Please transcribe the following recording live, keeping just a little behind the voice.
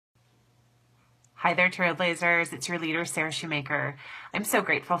Hi there, Trailblazers. It's your leader, Sarah Shoemaker. I'm so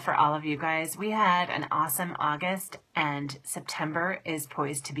grateful for all of you guys. We had an awesome August, and September is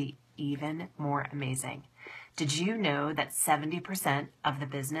poised to be even more amazing. Did you know that 70% of the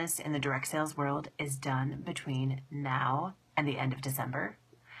business in the direct sales world is done between now and the end of December?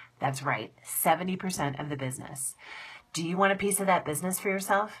 That's right, 70% of the business. Do you want a piece of that business for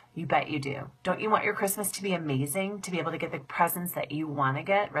yourself? You bet you do. Don't you want your Christmas to be amazing, to be able to get the presents that you want to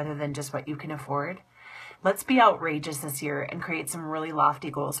get rather than just what you can afford? Let's be outrageous this year and create some really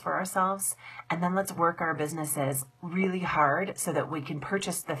lofty goals for ourselves. And then let's work our businesses really hard so that we can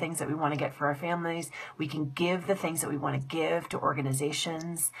purchase the things that we want to get for our families. We can give the things that we want to give to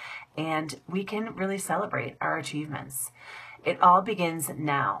organizations, and we can really celebrate our achievements. It all begins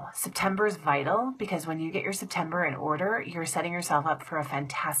now. September is vital because when you get your September in order, you're setting yourself up for a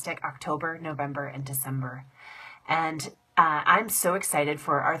fantastic October, November, and December. And I'm so excited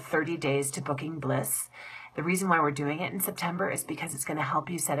for our 30 days to booking bliss. The reason why we're doing it in September is because it's going to help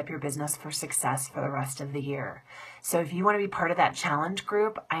you set up your business for success for the rest of the year. So if you want to be part of that challenge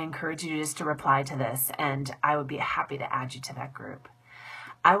group, I encourage you just to reply to this, and I would be happy to add you to that group.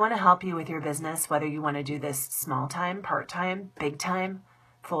 I want to help you with your business, whether you want to do this small time, part time, big time,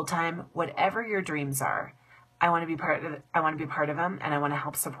 full time, whatever your dreams are. I want to be part of them, and I want to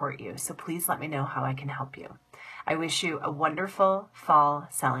help support you. So please let me know how I can help you. I wish you a wonderful fall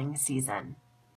selling season.